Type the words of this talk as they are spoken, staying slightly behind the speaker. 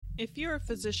If you're a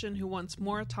physician who wants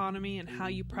more autonomy in how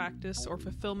you practice or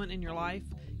fulfillment in your life,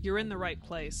 you're in the right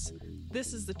place.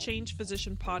 This is the Change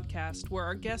Physician podcast, where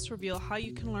our guests reveal how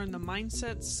you can learn the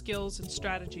mindsets, skills, and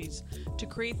strategies to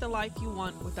create the life you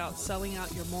want without selling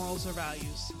out your morals or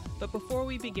values. But before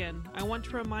we begin, I want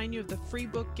to remind you of the free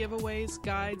book giveaways,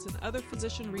 guides, and other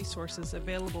physician resources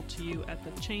available to you at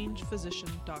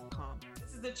thechangephysician.com.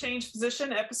 This is the Change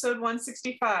Physician, episode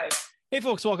 165. Hey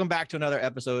folks, welcome back to another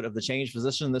episode of The Change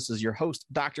Physician. This is your host,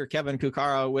 Dr. Kevin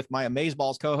Cuccaro, with my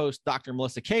Amazeballs co-host, Dr.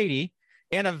 Melissa Cady,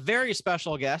 and a very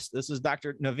special guest. This is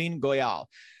Dr. Navin Goyal.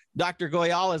 Dr.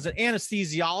 Goyal is an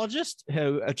anesthesiologist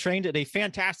who trained at a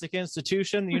fantastic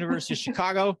institution, the University of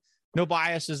Chicago. No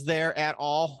biases there at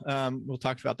all. We'll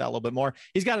talk about that a little bit more.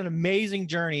 He's got an amazing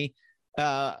journey.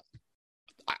 I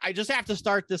just have to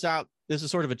start this out. This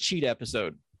is sort of a cheat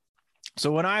episode.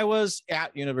 So when I was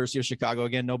at University of Chicago,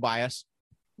 again, no bias,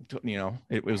 you know,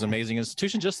 it was an amazing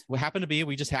institution. Just what happened to be,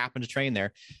 we just happened to train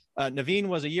there. Navin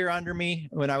was a year under me.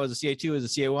 When I was a CA2, he was a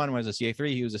CA1. When I was a CA3,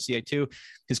 he was a CA2.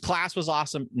 His class was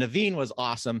awesome. Navin was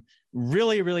awesome.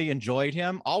 Really, really enjoyed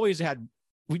him.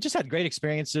 We just had great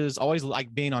experiences. Always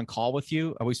liked being on call with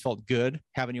you. Always felt good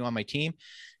having you on my team.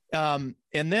 And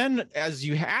then as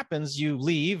happens, you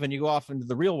leave and you go off into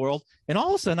the real world. And all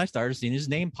of a sudden I started seeing his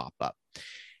name pop up.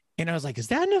 And I was like, is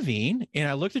that Navin? And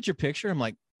I looked at your picture. I'm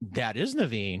like, that is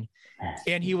Navin.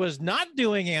 And he was not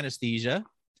doing anesthesia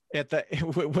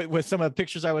with some of the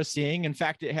pictures I was seeing. In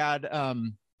fact, it had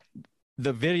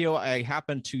the video I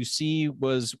happened to see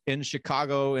was in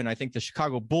Chicago. And I think the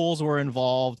Chicago Bulls were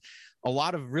involved. A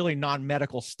lot of really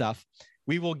non-medical stuff.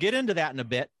 We will get into that in a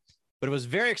bit, but I was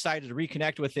very excited to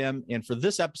reconnect with him. And for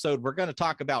this episode, we're going to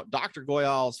talk about Dr.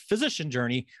 Goyal's physician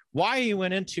journey, why he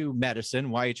went into medicine,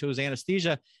 why he chose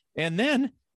anesthesia. And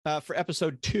then for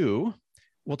episode 2,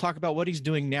 we'll talk about what he's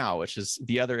doing now, which is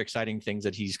the other exciting things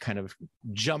that he's kind of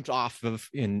jumped off of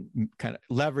and kind of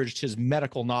leveraged his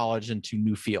medical knowledge into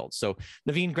new fields. So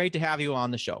Navin, great to have you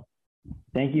on the show.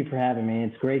 Thank you for having me.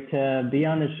 It's great to be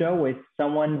on the show with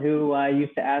someone who I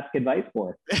used to ask advice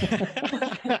for.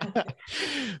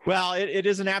 Well, it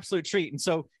is an absolute treat. And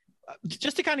so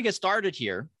just to kind of get started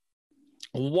here,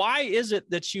 why is it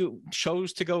that you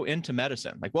chose to go into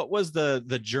medicine? Like, what was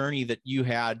the journey that you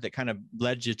had that kind of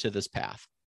led you to this path?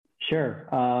 Sure.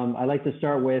 I like to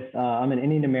start with, I'm an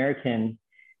Indian American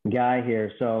guy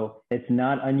here. So it's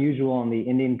not unusual in the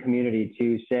Indian community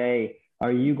to say,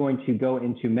 are you going to go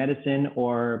into medicine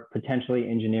or potentially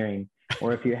engineering?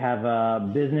 Or if you have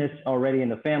a business already in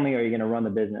the family, are you going to run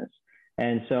the business?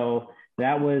 And so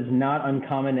that was not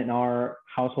uncommon in our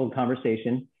household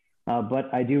conversation.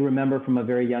 But I do remember from a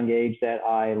very young age that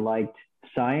I liked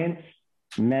science.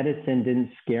 Medicine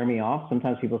didn't scare me off.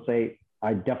 Sometimes people say,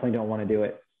 I definitely don't want to do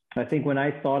it. I think when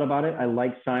I thought about it, I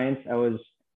liked science. I was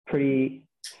pretty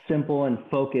simple and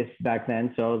focused back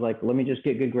then. So I was like, let me just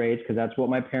get good grades because that's what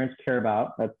my parents care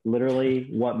about. That's literally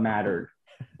what mattered.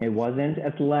 It wasn't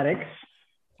athletics,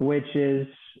 which is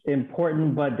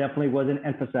important, but definitely wasn't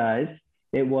emphasized.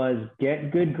 It was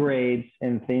get good grades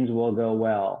and things will go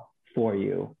well for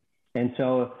you. And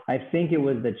so I think it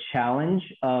was the challenge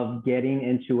of getting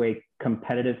into a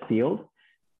competitive field.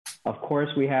 Of course,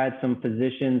 we had some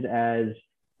physicians as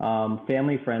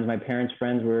family friends. My parents'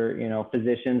 friends were,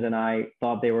 physicians, and I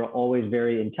thought they were always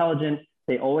very intelligent.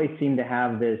 They always seemed to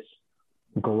have this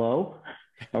glow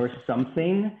or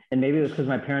something. And maybe it was because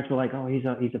my parents were like, oh, he's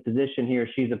a physician, he or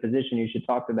she's a physician, you should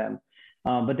talk to them.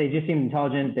 But they just seemed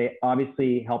intelligent. They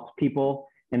obviously helped people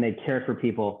and they cared for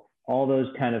people. All those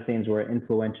kind of things were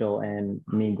influential in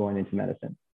me going into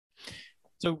medicine.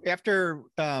 So after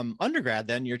undergrad,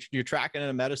 then you're tracking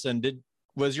into medicine.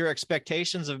 Was your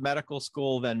expectations of medical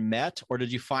school then met, or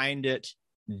did you find it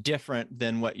different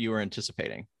than what you were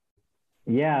anticipating?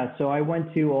 Yeah, so I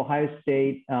went to Ohio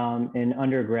State in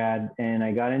undergrad, and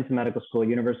I got into medical school,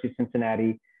 University of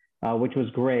Cincinnati, which was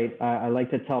great. I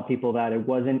like to tell people that it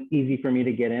wasn't easy for me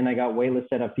to get in. I got waitlisted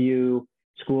at a few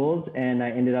schools, and I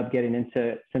ended up getting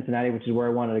into Cincinnati, which is where I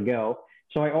wanted to go.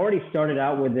 So I already started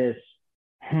out with this,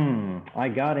 I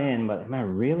got in, but am I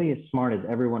really as smart as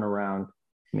everyone around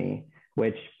me?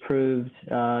 Which proved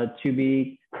to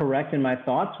be correct in my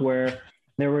thoughts, where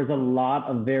there was a lot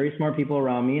of very smart people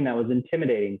around me, and that was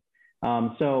intimidating.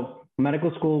 So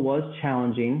medical school was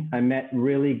challenging. I met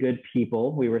really good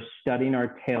people. We were studying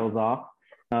our tails off.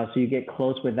 So you get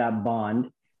close with that bond.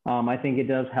 I think it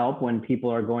does help when people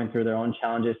are going through their own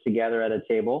challenges together at a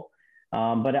table.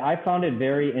 But I found it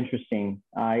very interesting.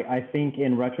 I think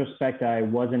in retrospect, I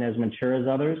wasn't as mature as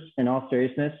others. In all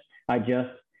seriousness, I just,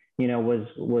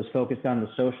 was focused on the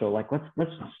social, like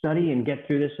let's study and get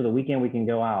through this so the weekend we can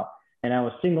go out. and I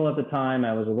was single at the time.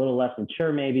 I was a little less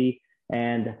mature maybe.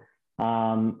 And,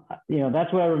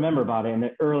 that's what I remember about it in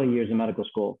the early years of medical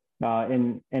school.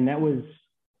 And it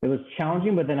was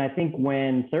challenging, but then I think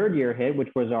when third year hit, which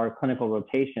was our clinical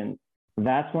rotation,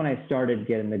 that's when I started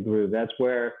getting the groove. That's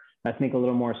where I think a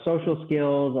little more social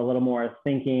skills, a little more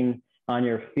thinking on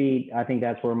your feet. I think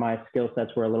that's where my skill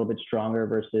sets were a little bit stronger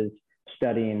versus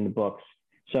studying the books.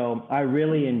 So I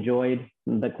really enjoyed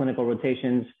the clinical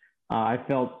rotations. I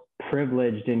felt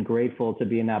privileged and grateful to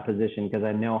be in that position because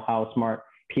I know how smart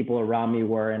people around me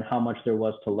were and how much there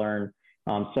was to learn.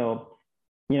 I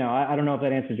don't know if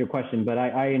that answers your question, but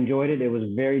I enjoyed it. It was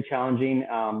very challenging,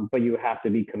 but you have to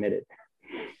be committed.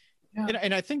 Yeah.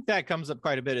 And I think that comes up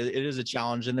quite a bit. It is a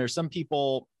challenge. And there's some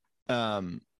people,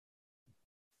 I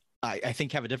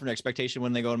think, have a different expectation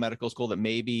when they go to medical school that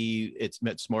maybe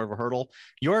it's more of a hurdle.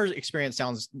 Your experience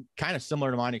sounds kind of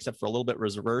similar to mine, except for a little bit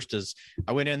reversed. As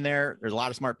I went in there's a lot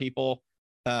of smart people.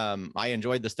 I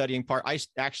enjoyed the studying part. I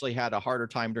actually had a harder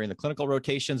time during the clinical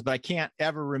rotations, but I can't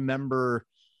ever remember,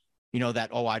 that,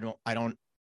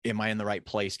 am I in the right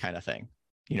place kind of thing,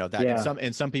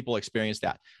 and some people experience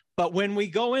that. But when we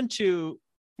go into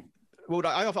what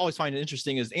I always find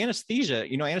interesting is anesthesia,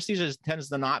 anesthesia tends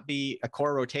to not be a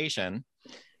core rotation.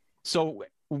 So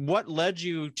what led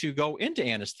you to go into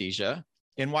anesthesia,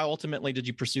 and why ultimately did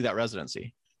you pursue that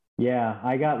residency? Yeah,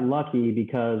 I got lucky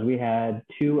because we had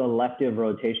 2 elective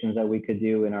rotations that we could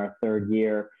do in our third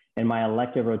year. And my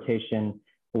elective rotation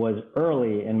was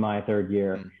early in my third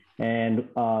year. And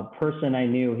a person I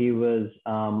knew, he was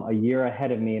a year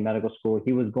ahead of me in medical school.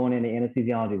 He was going into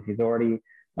anesthesiologist. He's already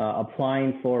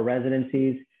applying for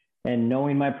residencies. And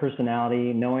knowing my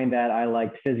personality, knowing that I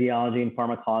liked physiology and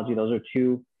pharmacology, those are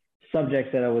 2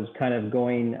 subjects that I was kind of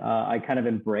I kind of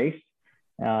embraced.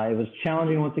 It was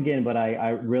challenging once again, but I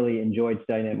really enjoyed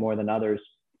studying it more than others.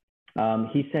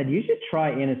 He said, you should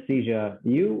try anesthesia.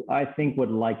 You, I think,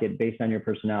 would like it based on your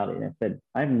personality. And I said,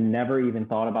 I've never even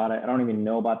thought about it. I don't even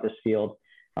know about this field.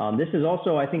 This is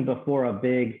also, I think, before a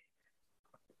big,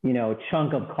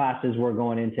 chunk of classes were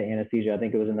going into anesthesia. I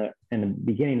think it was in the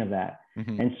beginning of that.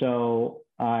 Mm-hmm. And so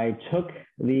I took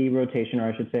the rotation,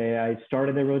 or I should say, I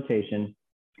started the rotation,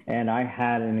 and I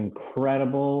had an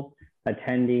incredible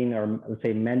attending, or let's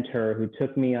say mentor, who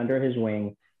took me under his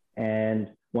wing, and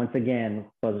once again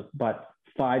was about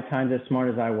 5 times as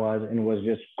smart as I was, and was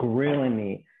just grilling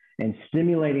me and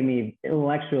stimulating me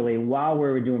intellectually while we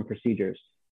were doing procedures.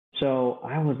 So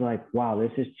I was like, wow,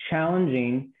 this is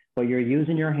challenging, but you're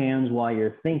using your hands while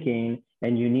you're thinking,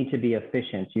 and you need to be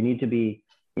efficient. You need to be,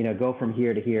 go from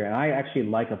here to here. And I actually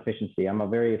like efficiency. I'm a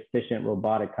very efficient,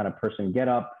 robotic kind of person. Get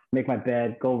up, make my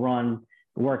bed, go run,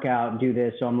 work out, do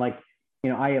this. So I'm like,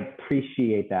 I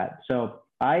appreciate that. So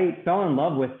I fell in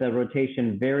love with the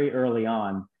rotation very early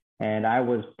on. And I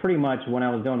was pretty much, when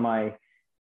I was doing my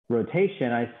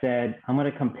rotation, I said, I'm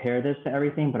going to compare this to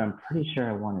everything, but I'm pretty sure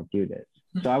I want to do this.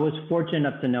 So I was fortunate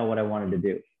enough to know what I wanted to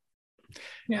do.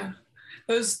 Yeah.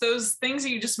 Those things that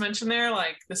you just mentioned there,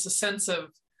 like this a sense of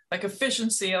like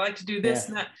efficiency. I like to do this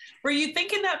and that. Were you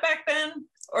thinking that back then?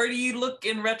 Or do you look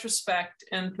in retrospect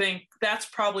and think that's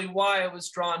probably why I was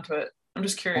drawn to it? I'm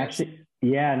just curious. Actually,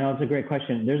 yeah, no, it's a great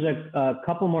question. There's a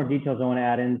couple more details I want to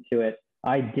add into it.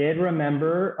 I did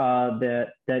remember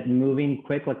that moving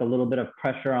quick, like a little bit of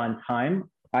pressure on time.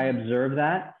 I observed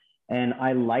that and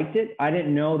I liked it. I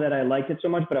didn't know that I liked it so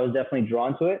much, but I was definitely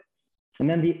drawn to it. And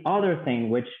then the other thing,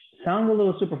 which sounds a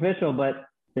little superficial, but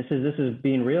this is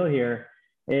being real here,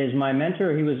 is my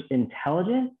mentor. He was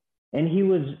intelligent and he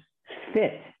was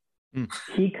fit.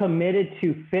 He committed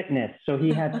to fitness. So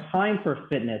he had time for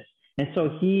fitness. And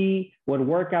so he would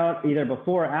work out either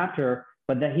before or after,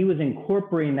 but that he was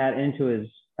incorporating that into his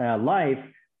life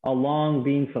along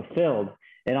being fulfilled.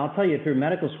 And I'll tell you, through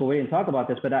medical school, we didn't talk about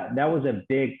this, but that was a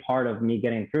big part of me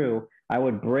getting through. I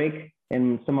would break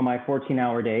in some of my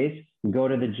 14-hour days, go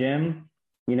to the gym,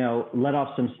 let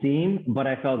off some steam, but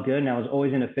I felt good. And I was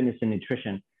always into fitness and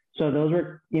nutrition. So those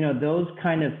were, those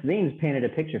kind of things painted a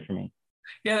picture for me.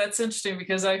 Yeah, that's interesting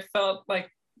because I felt like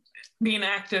being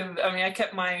active. I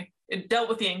mean, it dealt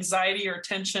with the anxiety or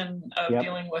tension of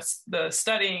dealing with the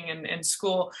studying and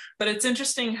school. But it's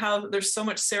interesting how there's so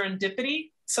much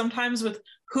serendipity sometimes with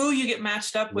who you get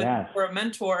matched up with for a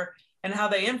mentor and how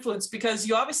they influence, because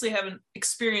you obviously haven't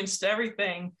experienced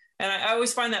everything. And I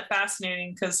always find that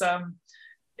fascinating because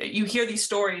you hear these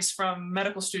stories from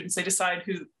medical students. They decide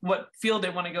what field they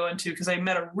want to go into because they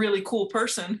met a really cool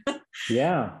person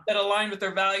that aligned with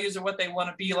their values or what they want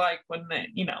to be like when they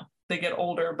get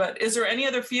older. But is there any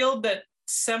other field that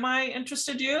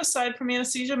semi-interested you aside from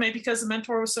anesthesia, maybe because the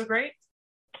mentor was so great?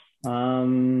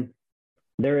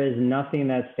 there is nothing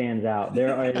that stands out.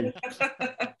 There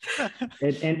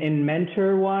is, and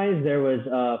mentor-wise, there was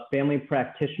a family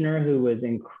practitioner who was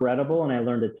incredible, and I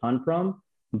learned a ton from.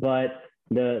 But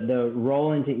the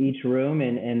roll into each room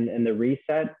and the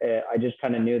reset, I just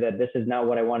kind of knew that this is not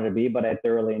what I wanted to be, but I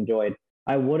thoroughly enjoyed.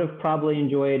 I would have probably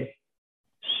enjoyed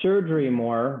surgery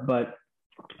more, but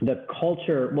the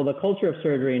culture of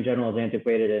surgery in general is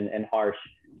antiquated and harsh.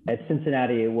 At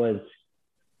Cincinnati,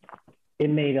 it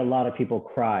made a lot of people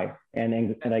cry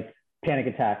and like panic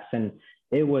attacks, and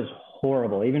it was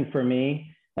horrible. Even for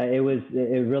me, it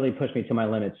really pushed me to my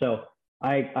limit. So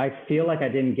I feel like I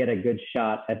didn't get a good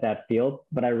shot at that field,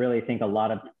 but I really think there's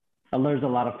a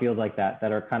lot of fields like that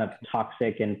are kind of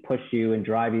toxic and push you and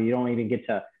drive you. You don't even get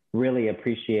to really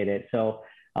appreciate it. So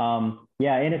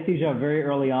anesthesia very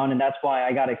early on, and that's why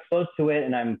I got exposed to it,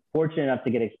 and I'm fortunate enough to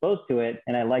get exposed to it,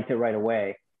 and I liked it right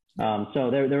away. So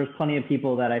there was plenty of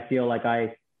people that I feel like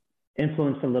I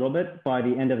influenced a little bit. By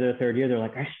the end of their third year, they're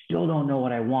like, I still don't know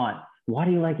what I want. Why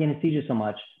do you like anesthesia so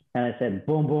much? And I said,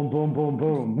 boom, boom, boom, boom,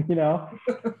 boom,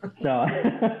 So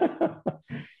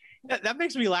that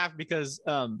makes me laugh because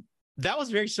that was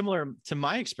very similar to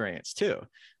my experience too.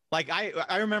 Like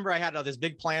I remember I had this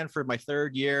big plan for my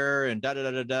third year and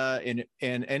and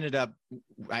ended up,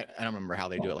 I don't remember how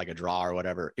they do it, like a draw or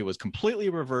whatever. It was completely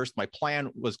reversed. My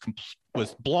plan was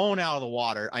blown out of the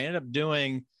water. I ended up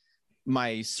doing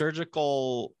my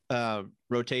surgical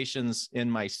rotations in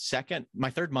my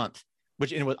third month,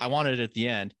 which I wanted it at the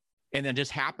end, and then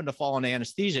just happened to fall into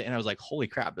anesthesia. And I was like, holy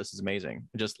crap, this is amazing.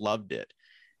 I just loved it.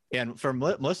 And from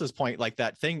Melissa's point, like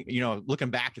that thing, looking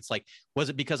back, it's like, was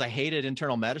it because I hated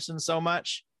internal medicine so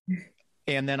much?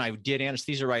 And then I did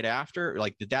anesthesia right after,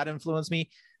 like, did that influence me?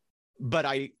 But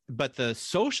the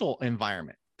social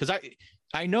environment, because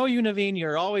I know you, Navin,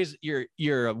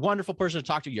 you're a wonderful person to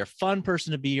talk to. You're a fun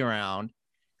person to be around.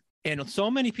 And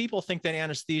so many people think that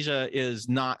anesthesia is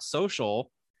not social.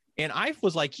 And I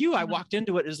was like you, I walked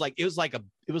into it, it was like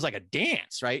a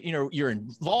dance, right? You're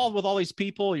involved with all these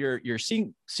people, you're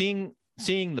seeing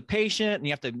the patient, and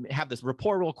you have to have this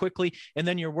rapport real quickly. And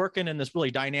then you're working in this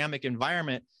really dynamic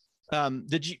environment.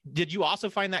 Did you also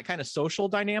find that kind of social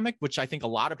dynamic, which I think a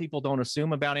lot of people don't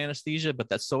assume about anesthesia, but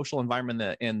that social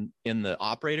environment in the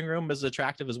operating room is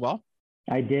attractive as well?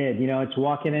 I did. It's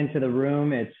walking into the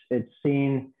room, it's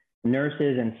seeing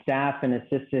nurses and staff and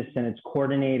assistants, and it's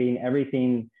coordinating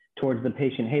everything towards the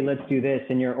patient. Hey, let's do this.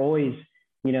 And you're always,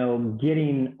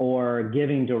 getting or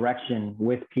giving direction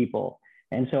with people.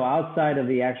 And so outside of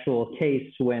the actual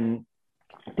case, when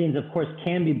things, of course,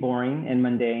 can be boring and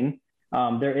mundane,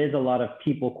 there is a lot of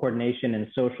people coordination and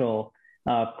social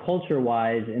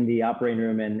culture-wise in the operating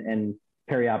room and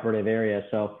perioperative area.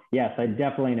 So yes, I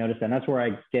definitely noticed that. And that's where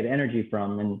I get energy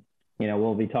from. And,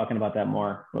 we'll be talking about that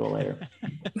more a little later.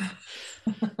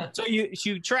 So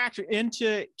you tracked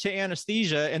into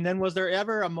anesthesia, and then was there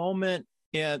ever a moment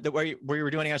where you were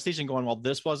doing anesthesia and going, well,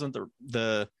 this wasn't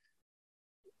I'm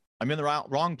in the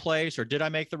wrong place, or did I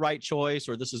make the right choice,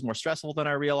 or this is more stressful than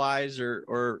I realized,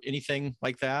 or anything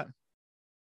like that?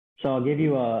 So I'll give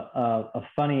you a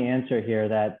funny answer here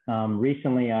that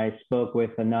recently I spoke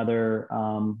with another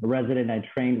resident I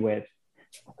trained with.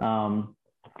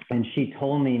 And she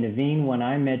told me, Navin, when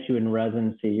I met you in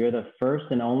residency, you're the first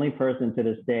and only person to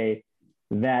this day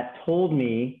that told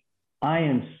me I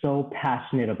am so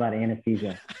passionate about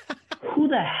anesthesia. Who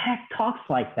the heck talks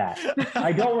like that?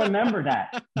 I don't remember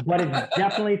that, but it's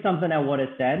definitely something I would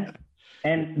have said.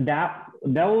 And that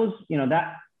was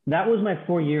my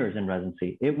 4 years in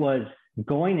residency. It was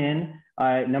going in.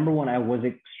 Number one, I was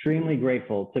extremely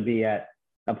grateful to be at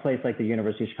a place like the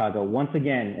University of Chicago. Once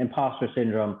again, imposter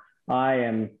syndrome. I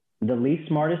am the least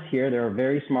smartest here. There are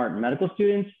very smart medical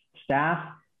students, staff,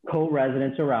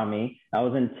 co-residents around me. I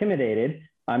was intimidated.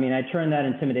 I mean, I turned that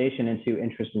intimidation into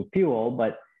interest and fuel,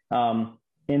 but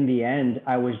in the end,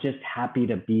 I was just happy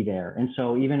to be there. And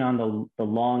so even on the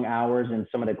long hours and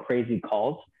some of the crazy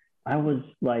calls, I was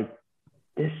like,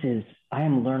 I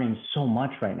am learning so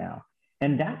much right now.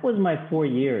 And that was my 4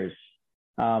 years.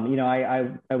 I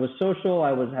was social,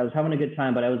 I was having a good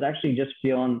time, but I was actually just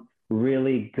feeling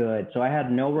really good. So I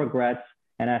had no regrets,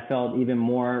 and I felt even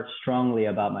more strongly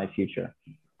about my future.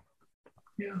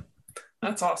 Yeah,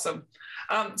 that's awesome.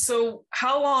 So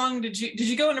how long did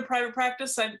you go into private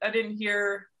practice? I didn't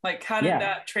hear, how did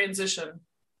that transition?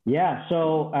 Yeah,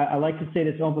 so I like to say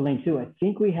this openly too. I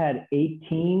think we had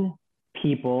 18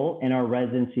 people in our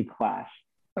residency class.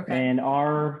 Okay. And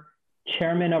our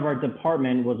chairman of our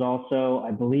department was also,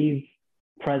 I believe,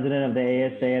 president of the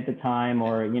ASA at the time,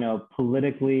 or,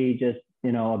 politically just,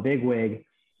 a bigwig.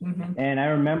 Mm-hmm. And I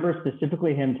remember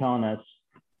specifically him telling us,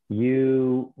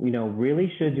 you know,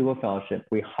 really should do a fellowship.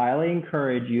 We highly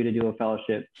encourage you to do a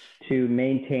fellowship to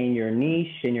maintain your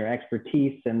niche and your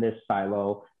expertise in this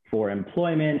silo for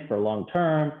employment, for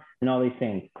long-term, and all these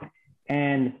things.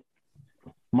 And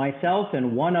myself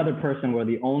and one other person were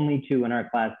the only two in our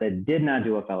class that did not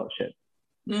do a fellowship.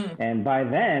 And by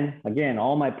then, again,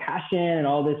 all my passion and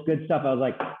all this good stuff, I was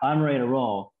like, I'm ready to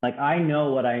roll. Like, I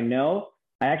know what I know.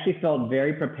 I actually felt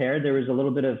very prepared. There was a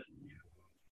little bit of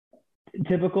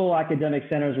typical academic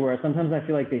centers where sometimes I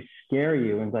feel like they scare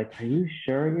you and like, are you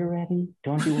sure you're ready?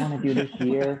 Don't you want to do this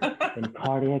year in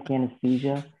cardiac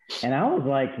anesthesia? And I was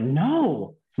like,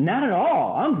 no, not at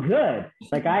all. I'm good.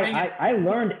 Like I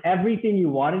learned everything you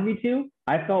wanted me to.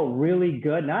 I felt really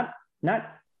good. Not,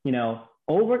 you know,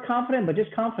 overconfident, but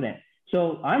just confident.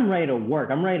 So I'm ready to work.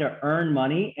 I'm ready to earn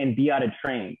money and be out of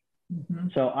train.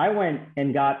 So I went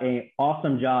and got an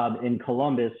awesome job in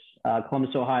Columbus,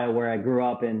 Ohio, where I grew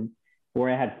up and where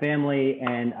I had family,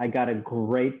 and I got a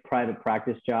great private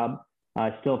practice job.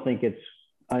 I still think it's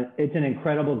an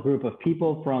incredible group of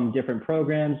people from different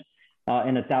programs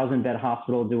in a 1,000-bed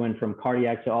hospital, doing from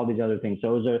cardiac to all these other things.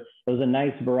 So it was a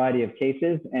nice variety of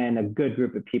cases and a good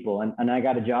group of people. And I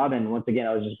got a job, and once again,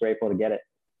 I was just grateful to get it.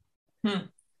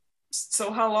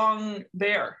 So how long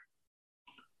there?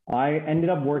 I ended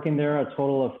up working there a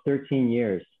total of 13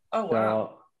 years. Oh, wow.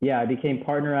 So, yeah, I became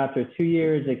partner after 2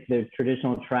 years, like the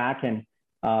traditional track, and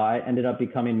I ended up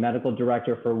becoming medical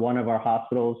director for one of our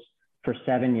hospitals for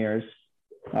 7 years.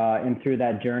 And through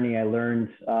that journey, I learned,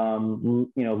 you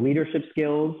know, leadership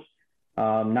skills,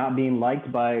 not being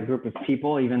liked by a group of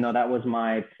people, even though that was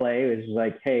my play. It was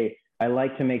like, hey, I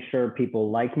like to make sure people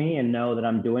like me and know that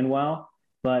I'm doing well.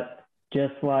 But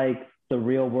just like the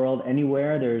real world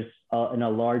anywhere, there's in a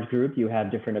large group, you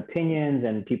have different opinions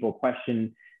and people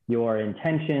question your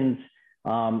intentions.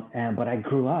 But I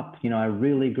grew up, you know, I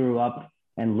really grew up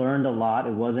and learned a lot.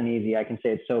 It wasn't easy. I can say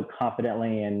it so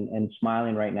confidently and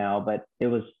smiling right now, but it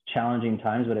was challenging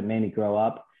times, but it made me grow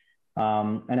up.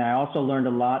 And I also learned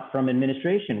a lot from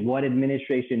administration, what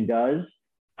administration does,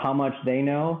 how much they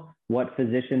know, what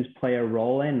physicians play a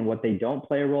role in, what they don't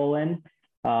play a role in.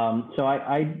 So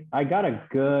I got a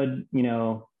good, you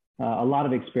know, a lot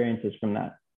of experiences from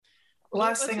that.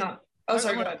 Last thing on. Oh,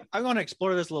 sorry, go ahead. I want to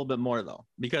explore this a little bit more though,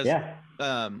 because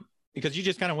you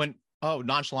just kind of went, oh,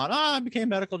 nonchalant. I became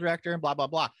medical director and blah, blah,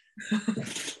 blah.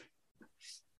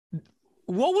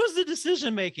 What was the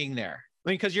decision making there? I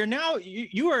mean, because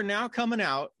you are now coming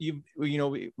out. You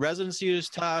know, residency is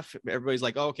tough. Everybody's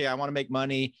like, oh, okay, I want to make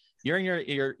money. You're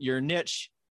in your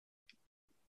niche.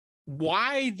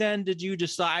 Why then did you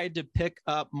decide to pick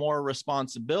up more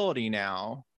responsibility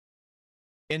now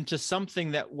into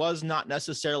something that was not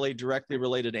necessarily directly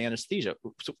related to anesthesia?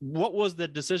 So what was the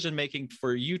decision making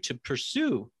for you to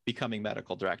pursue becoming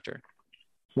medical director?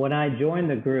 When I joined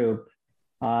the group,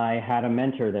 I had a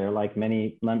mentor there, like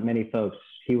many folks.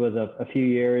 He was a few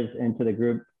years into the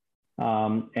group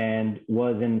and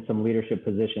was in some leadership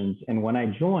positions. And when I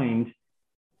joined,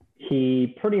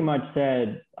 he pretty much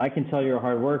said, I can tell you're a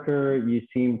hard worker. You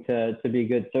seem to be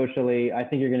good socially. I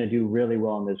think you're going to do really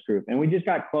well in this group. And we just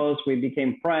got close. We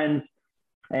became friends.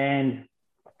 And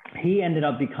he ended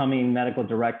up becoming medical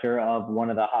director of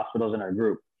one of the hospitals in our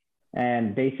group.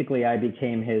 And basically, I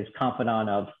became his confidant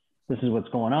of, this is what's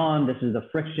going on. This is the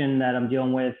friction that I'm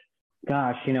dealing with.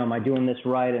 Gosh, you know, am I doing this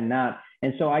right and not?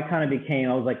 And so I kind of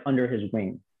I was like under his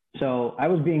wing. So I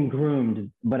was being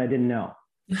groomed, but I didn't know.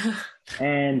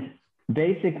 And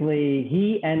basically,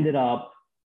 he ended up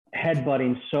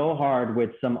headbutting so hard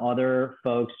with some other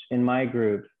folks in my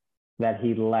group that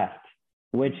he left,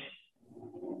 which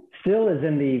still is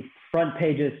in the front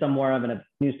pages somewhere of a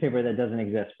newspaper that doesn't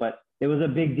exist. But it was a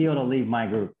big deal to leave my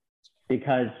group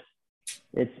because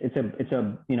it's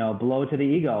a you know, blow to the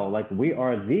ego. Like, we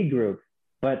are the group,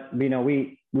 but you know,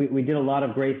 we did a lot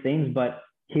of great things, but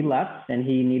he left and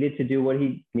he needed to do what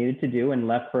he needed to do and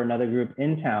left for another group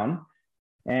in town.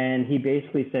 And he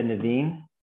basically said, Navin,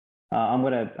 I'm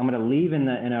gonna leave in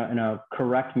a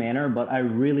correct manner, but I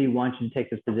really want you to take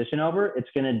this position over. It's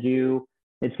gonna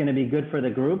be good for the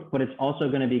group, but it's also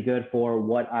gonna be good for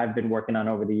what I've been working on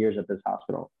over the years at this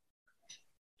hospital.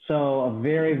 So a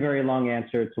very, very long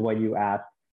answer to what you asked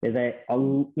is I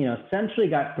essentially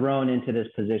got thrown into this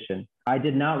position. I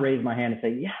did not raise my hand and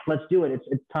say, yeah, let's do it.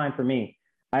 It's time for me.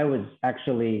 I was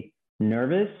actually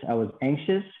nervous. I was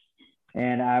anxious.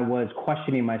 And I was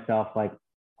questioning myself like,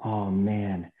 oh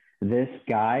man, this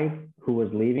guy who was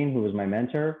leaving, who was my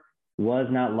mentor, was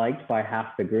not liked by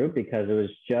half the group because it was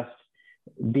just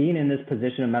being in this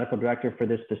position of medical director for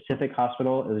this specific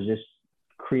hospital. It was just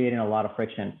creating a lot of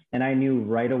friction. And I knew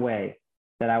right away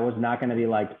that I was not going to be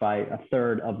liked by a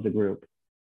third of the group.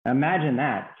 Imagine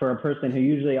that for a person who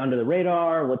usually under the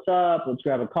radar, what's up, let's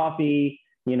grab a coffee,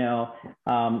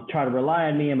 try to rely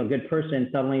on me, I'm a good person,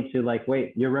 suddenly to like,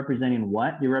 wait, you're representing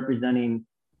what? You're representing,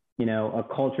 a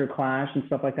culture clash and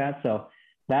stuff like that. So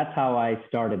that's how I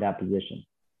started that position.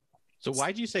 So why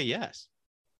did you say yes?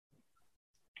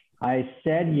 I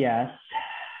said yes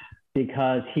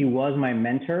because he was my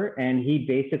mentor, and he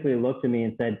basically looked at me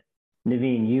and said,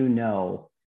 Navin,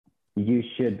 you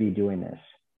should be doing this.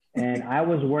 And I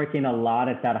was working a lot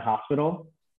at that hospital,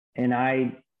 and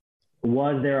I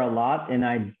was there a lot, and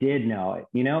I did know it.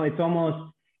 It's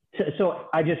almost, so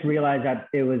I just realized that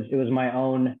it was my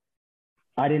own,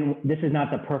 this is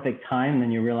not the perfect time.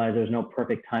 Then you realize there's no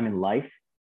perfect time in life,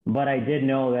 but I did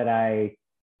know that I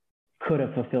could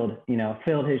have filled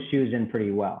his shoes in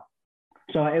pretty well.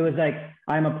 So it was like,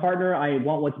 I'm a partner. I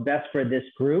want what's best for this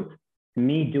group.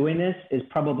 Me doing this is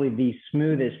probably the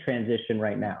smoothest transition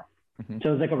right now. Mm-hmm. So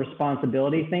it was like a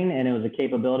responsibility thing, and it was a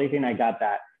capability thing. I got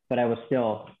that, but I was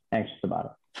still anxious about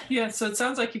it. Yeah. So it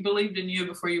sounds like you believed in you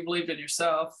before you believed in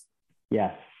yourself.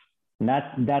 Yes. And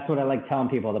that's what I like telling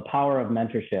people, the power of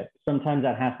mentorship. Sometimes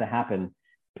that has to happen.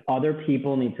 Other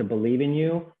people need to believe in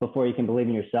you before you can believe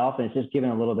in yourself. And it's just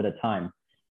given a little bit of time.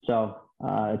 So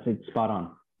it's spot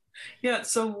on. Yeah.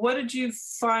 So what did you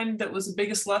find that was the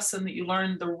biggest lesson that you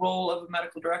learned the role of a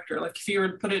medical director? Like if you were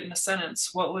to put it in a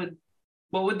sentence, what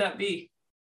would that be?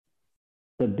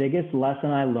 The biggest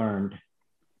lesson I learned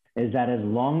is that as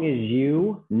long as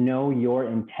you know your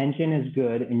intention is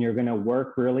good and you're going to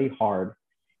work really hard,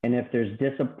 and if there's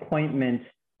disappointment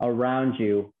around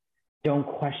you, don't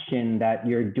question that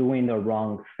you're doing the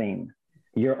wrong thing.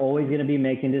 You're always going to be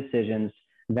making decisions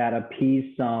that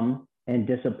appease some and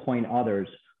disappoint others.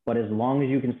 But as long as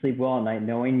you can sleep well at night,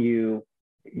 knowing you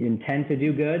intend to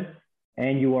do good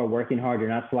and you are working hard, you're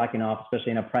not slacking off,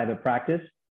 especially in a private practice,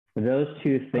 those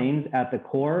two things at the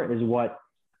core is what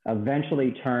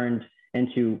eventually turned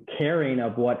into caring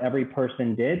of what every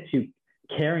person did to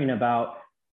caring about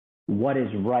what is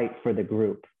right for the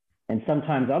group. And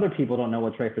sometimes other people don't know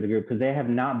what's right for the group because they have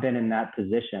not been in that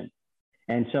position.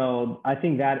 And so I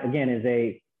think that, again, is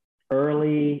a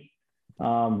early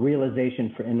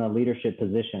realization in a leadership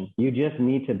position. You just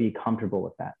need to be comfortable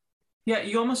with that. Yeah,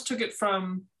 you almost took it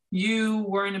from you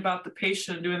worrying about the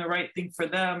patient and doing the right thing for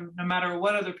them, no matter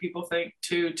what other people think,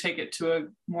 to take it to a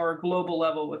more global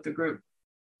level with the group.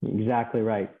 Exactly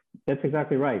right. That's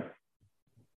exactly right.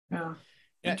 Yeah.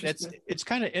 Yeah, it's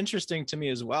kind of interesting to me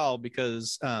as well,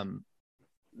 because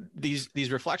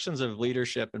these reflections of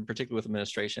leadership, and particularly with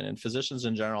administration, and physicians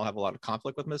in general have a lot of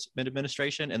conflict with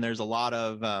administration, and there's a lot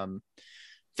of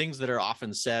things that are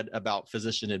often said about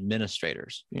physician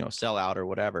administrators, sell out or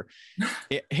whatever.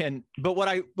 But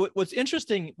what's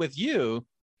interesting with you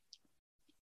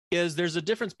is there's a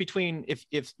difference between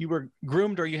if you were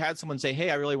groomed or you had someone say, hey,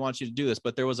 I really want you to do this,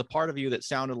 but there was a part of you that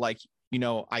sounded like,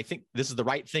 I think this is the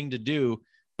right thing to do,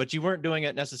 but you weren't doing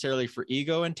it necessarily for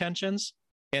ego intentions.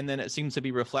 And then it seems to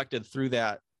be reflected through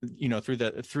that,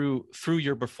 through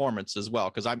your performance as well.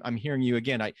 Cause I'm hearing you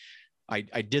again.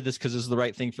 I did this because this is the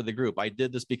right thing for the group. I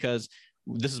did this because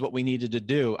this is what we needed to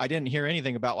do. I didn't hear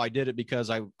anything about, I did it because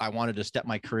I wanted to step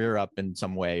my career up in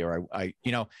some way, or I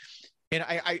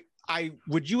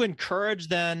would you encourage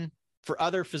then for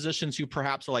other physicians who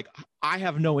perhaps are like, I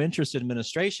have no interest in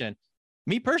administration?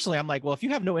 Me personally, I'm like, well, if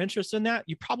you have no interest in that,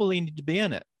 you probably need to be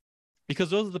in it, because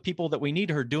those are the people that we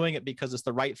need who are doing it because it's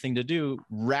the right thing to do,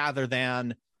 rather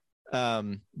than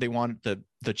they want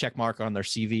the check mark on their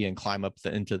CV and climb up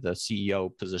into the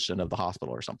CEO position of the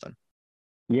hospital or something.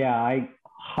 Yeah, I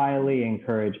highly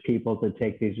encourage people to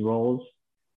take these roles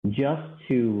just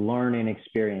to learn and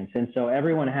experience. And so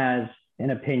everyone has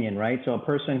an opinion, right? So a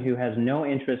person who has no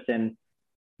interest in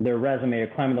their resume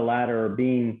or climbing the ladder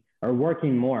or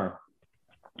working more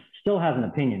still has an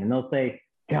opinion, and they'll say,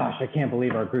 gosh, I can't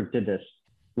believe our group did this.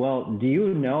 Well, do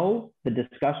you know the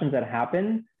discussions that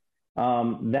happen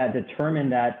that determine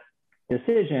that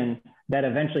decision that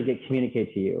eventually get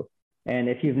communicated to you? And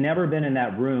if you've never been in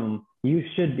that room, you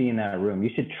should be in that room.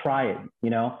 You should try it,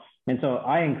 And so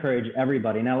I encourage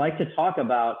everybody. And I like to talk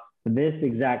about this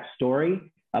exact story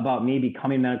about me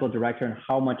becoming medical director and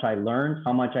how much I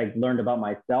learned about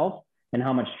myself, and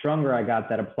how much stronger I got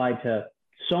that applied to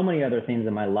so many other things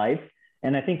in my life.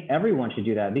 And I think everyone should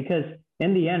do that, because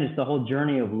in the end, it's the whole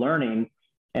journey of learning.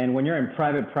 And when you're in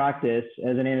private practice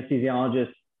as an anesthesiologist,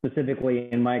 specifically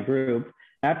in my group,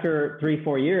 after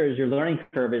 3-4 years, your learning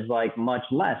curve is like much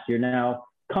less. You're now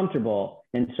comfortable.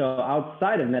 And so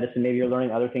outside of medicine, maybe you're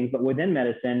learning other things, but within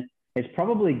medicine, it's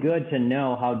probably good to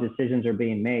know how decisions are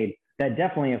being made that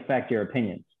definitely affect your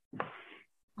opinions.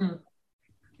 Hmm.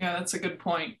 Yeah, that's a good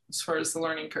point as far as the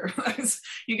learning curve.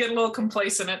 You get a little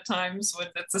complacent at times when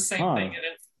it's the same thing, and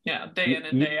it's day in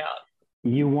and day out.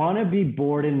 You want to be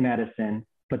bored in medicine,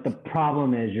 but the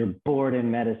problem is you're bored in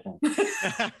medicine,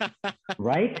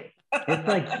 right? It's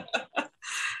like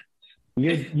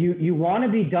you want to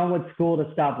be done with school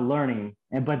to stop learning,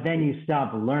 but then you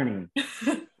stop learning.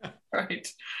 Right.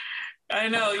 I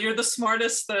know you're the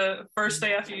smartest the first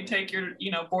day after you take your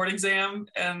board exam,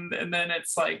 and then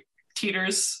it's like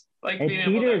teeters. Like it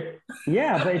teeters.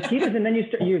 Yeah, but it teeters, and then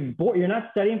you're bored. You're not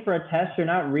studying for a test. You're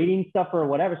not reading stuff or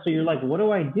whatever. So you're like, what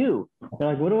do I do? They're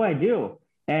like, what do I do?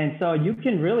 And so you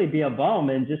can really be a bum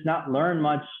and just not learn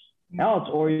much else,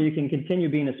 or you can continue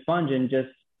being a sponge and just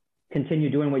continue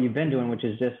doing what you've been doing, which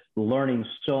is just learning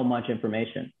so much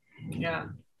information. Yeah,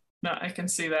 no, I can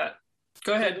see that.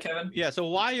 Go ahead, Kevin. Yeah. So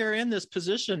while you're in this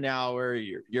position now where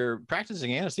you're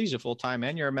practicing anesthesia full time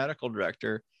and you're a medical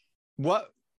director, what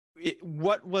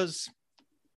were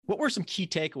some key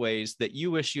takeaways that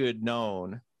you wish you had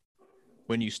known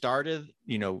when you started?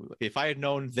 If I had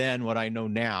known then what I know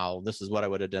now, this is what I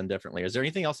would have done differently. Is there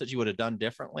anything else that you would have done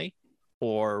differently,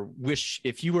 or wish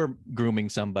if you were grooming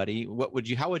somebody,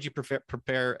 how would you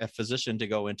prepare a physician to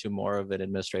go into more of an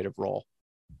administrative role?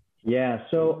 Yeah.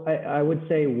 So I would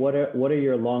say, what are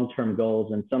your long-term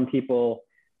goals? And some people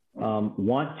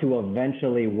want to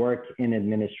eventually work in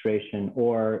administration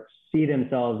or see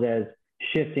themselves as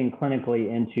shifting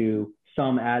clinically into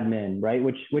some admin, right?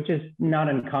 Which is not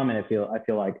uncommon, I feel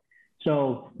like.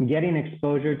 So getting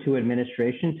exposure to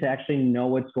administration to actually know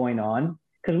what's going on,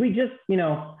 because we just,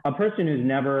 a person who's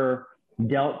never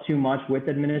dealt too much with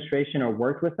administration or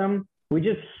worked with them, we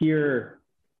just hear,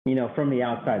 from the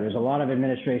outside, there's a lot of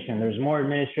administration. There's more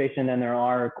administration than there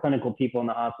are clinical people in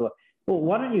the hospital. Well,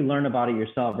 why don't you learn about it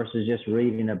yourself versus just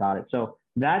reading about it? So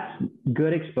that's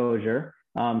good exposure.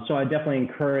 So I definitely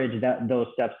encourage those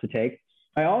steps to take.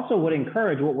 I also would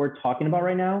encourage what we're talking about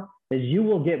right now is you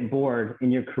will get bored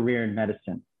in your career in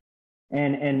medicine.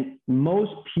 And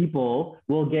most people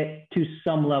will get to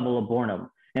some level of boredom.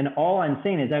 And all I'm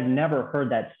saying is I've never heard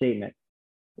that statement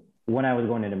when I was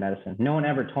going into medicine. No one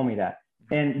ever told me that.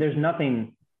 And there's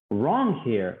nothing wrong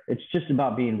here. It's just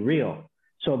about being real.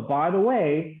 So by the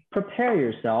way, prepare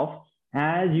yourself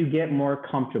as you get more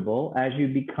comfortable, as you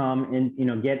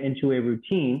get into a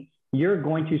routine, you're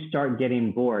going to start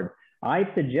getting bored. I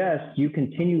suggest you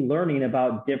continue learning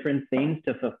about different things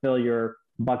to fulfill your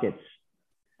buckets.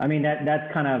 I mean,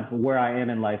 that's kind of where I am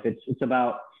in life. It's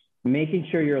about making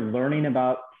sure you're learning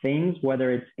about things,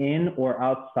 whether it's in or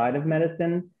outside of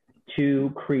medicine,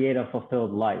 to create a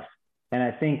fulfilled life. And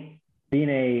I think being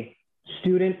a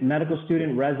medical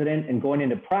student, resident, and going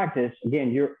into practice,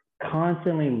 again, you're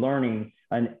constantly learning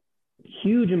a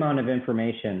huge amount of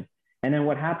information. And then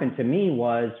what happened to me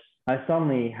was I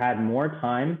suddenly had more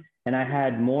time and I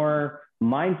had more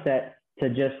mindset to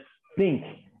just think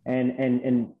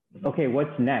and okay,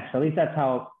 what's next? At least that's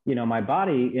how, my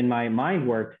body and my mind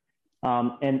worked.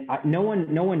 No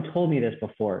one told me this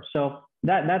before. So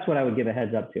that's what I would give a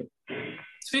heads up to.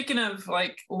 Speaking of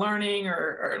like learning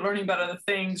or learning about other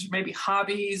things, maybe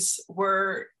hobbies,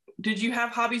 did you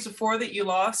have hobbies before that you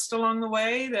lost along the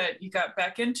way that you got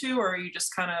back into, or you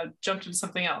just kind of jumped into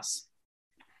something else?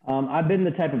 I've been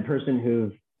the type of person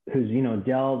who's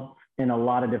delved in a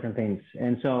lot of different things.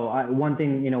 And so one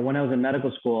thing, when I was in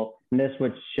medical school, and this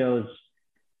which shows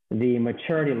the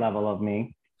maturity level of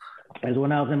me, is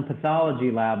when I was in pathology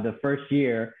lab the first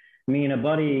year, me and a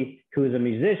buddy who was a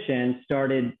musician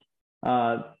started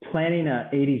planning an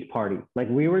 80s party. Like,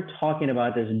 we were talking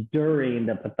about this during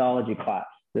the pathology class.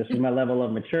 This was my level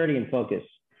of maturity and focus.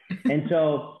 And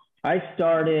so I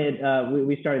started,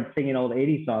 we started singing old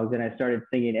 80s songs, and I started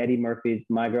singing Eddie Murphy's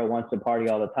My Girl Wants to Party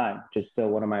All the Time, which is still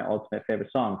one of my ultimate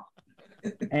favorite songs.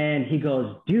 And he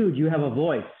goes, dude, you have a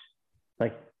voice.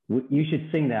 Like, you should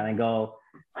sing that. I go,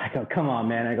 come on,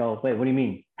 man. I go, wait, what do you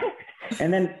mean?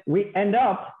 And then we end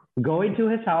up going to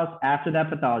his house after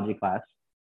that pathology class.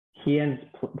 He ends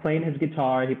playing his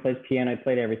guitar, he plays piano, I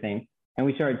played everything. And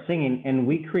we started singing, and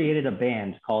we created a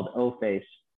band called O-Face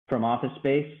from Office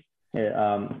Space.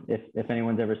 If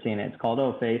anyone's ever seen it, it's called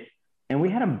O-Face. And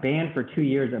we had a band for 2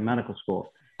 years at medical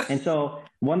school. And so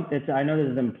I know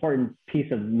this is an important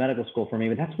piece of medical school for me,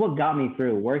 but that's what got me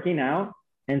through working out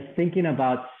and thinking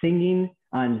about singing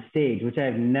on stage, which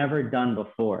I've never done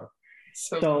before.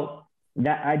 So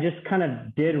that I just kind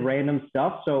of did random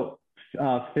stuff. So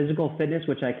physical fitness,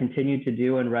 which I continued to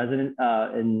do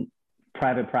in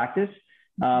private practice,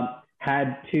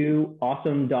 had 2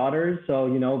 awesome daughters. So,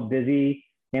 busy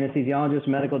anesthesiologist,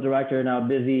 medical director, now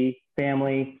busy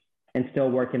family and still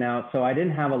working out. So I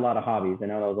didn't have a lot of hobbies. I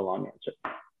know that was a long answer.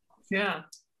 Yeah.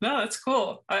 No, that's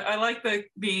cool. I like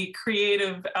the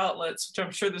creative outlets, which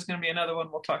I'm sure there's going to be another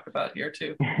one we'll talk about here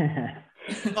too.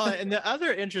 Well, and the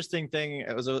other interesting thing,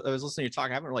 I was listening to you talk,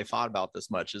 I haven't really thought about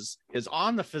this much, is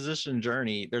on the physician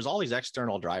journey, there's all these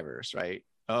external drivers, right?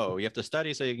 Oh, you have to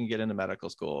study so you can get into medical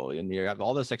school, and you have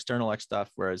all this external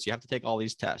stuff, whereas you have to take all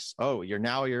these tests. Oh,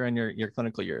 you're in your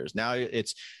clinical years. Now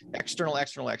it's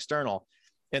external.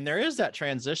 And there is that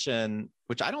transition,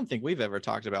 which I don't think we've ever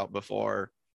talked about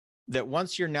before, that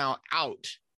once you're now out,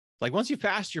 like once you've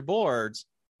passed your boards,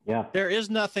 there is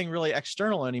nothing really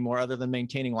external anymore other than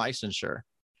maintaining licensure.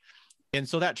 And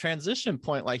so that transition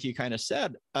point, like you kind of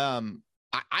said,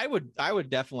 I would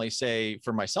definitely say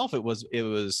for myself, it was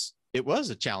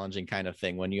a challenging kind of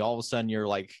thing when you all of a sudden you're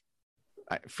like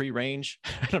free range.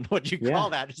 I don't know what you call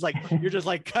that. It's like you're just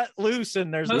like cut loose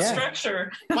and there's no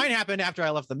structure. Mine happened after I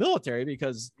left the military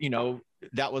because, you know,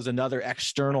 that was another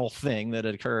external thing that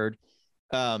had occurred.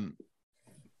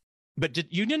 But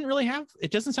you didn't really have,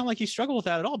 it doesn't sound like you struggled with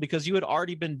that at all because you had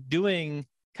already been doing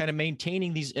kind of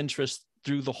maintaining these interests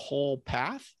through the whole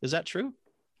path. Is that true?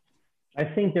 I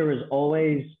think there was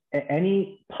always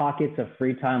any pockets of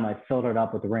free time I filled it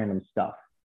up with random stuff.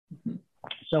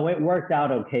 So it worked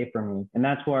out okay for me. And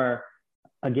that's where,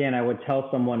 again, I would tell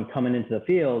someone coming into the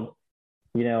field,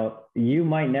 you know, you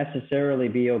might necessarily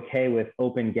be okay with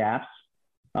open gaps.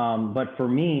 But for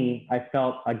me, I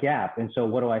felt a gap. And so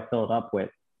what do I fill it up with?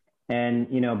 And,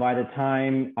 you know, by the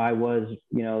time I was,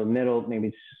 you know,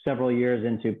 maybe several years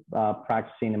into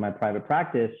practicing in my private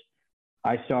practice,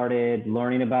 I started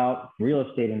learning about real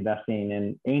estate investing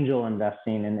and angel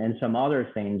investing and some other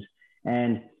things.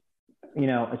 And, you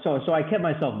know, so I kept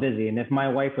myself busy. And if my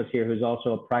wife was here, who's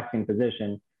also a practicing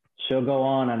physician, she'll go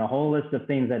on a whole list of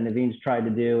things that Navin's tried to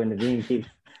do, and Navin keeps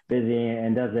busy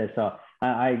and does this. So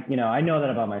I know that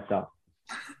about myself.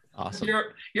 Awesome.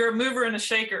 You're a mover and a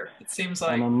shaker, it seems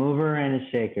like. I'm a mover and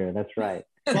a shaker. That's right.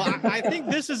 Well, I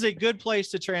think this is a good place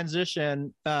to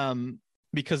transition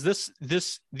because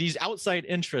these outside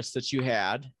interests that you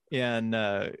had and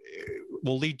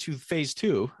will lead to phase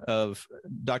 2 of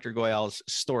Dr. Goyal's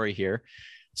story here.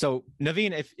 So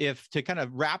Navin, if to kind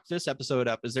of wrap this episode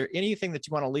up, is there anything that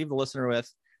you want to leave the listener with,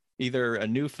 either a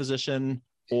new physician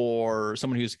or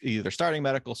someone who's either starting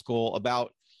medical school,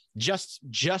 about just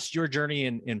your journey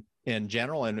in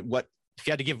general, and what, if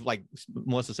you had to give, like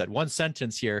Melissa said, one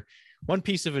sentence here, one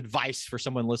piece of advice for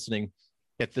someone listening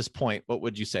at this point, what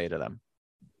would you say to them?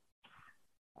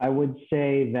 I would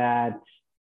say that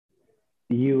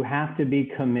you have to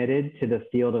be committed to the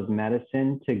field of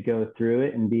medicine to go through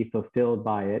it and be fulfilled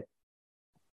by it.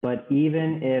 But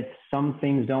even if some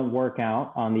things don't work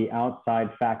out on the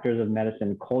outside factors of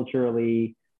medicine,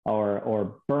 culturally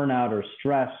or burnout or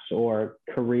stress or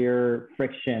career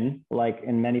friction, like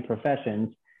in many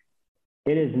professions,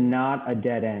 it is not a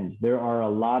dead end. There are a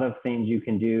lot of things you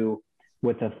can do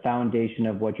with the foundation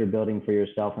of what you're building for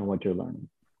yourself and what you're learning.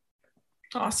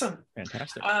 Awesome.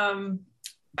 Fantastic.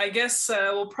 I guess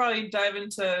we'll probably dive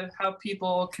into how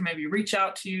people can maybe reach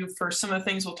out to you for some of the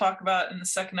things we'll talk about in the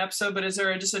second episode, but is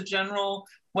there just a general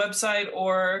website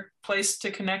or place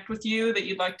to connect with you that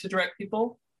you'd like to direct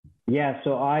people? Yeah,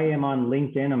 so I am on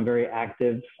LinkedIn. I'm very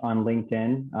active on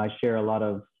LinkedIn. I share a lot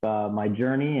of my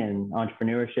journey and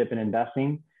entrepreneurship and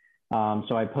investing.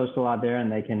 So I post a lot there and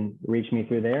they can reach me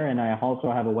through there. And I also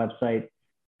have a website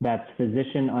that's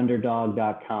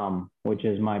physicianunderdog.com, which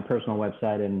is my personal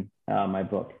website and my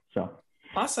book. So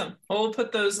awesome. Well, we'll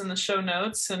put those in the show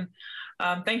notes. And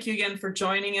thank you again for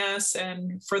joining us.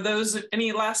 And for those,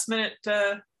 any last minute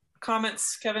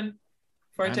comments, Kevin,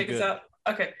 before I take us out?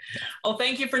 Okay. Well,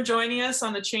 thank you for joining us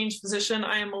on The Change Physician.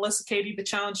 I am Melissa Cady, the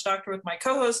Challenge Doctor, with my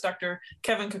co-host, Dr.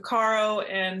 Kevin Cuccaro.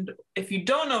 And if you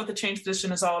don't know what The Change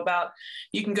Physician is all about,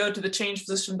 you can go to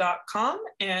thechangephysician.com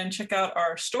and check out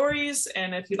our stories.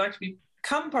 And if you'd like to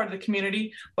become part of the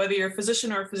community, whether you're a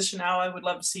physician or a physician ally, we'd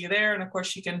love to see you there. And of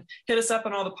course, you can hit us up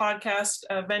on all the podcast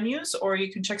venues, or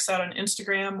you can check us out on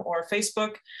Instagram or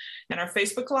Facebook, and our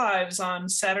Facebook Lives on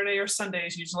Saturday or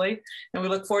Sundays usually. And we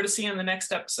look forward to seeing you in the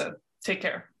next episode. Take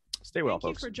care. Stay well,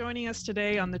 folks. Thank you for joining us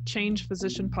today on the Change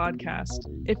Physician podcast.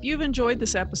 If you've enjoyed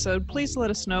this episode, please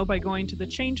let us know by going to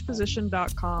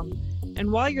thechangephysician.com.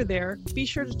 And while you're there, be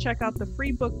sure to check out the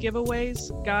free book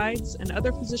giveaways, guides, and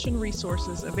other physician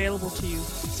resources available to you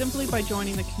simply by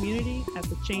joining the community at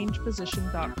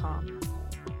thechangephysician.com.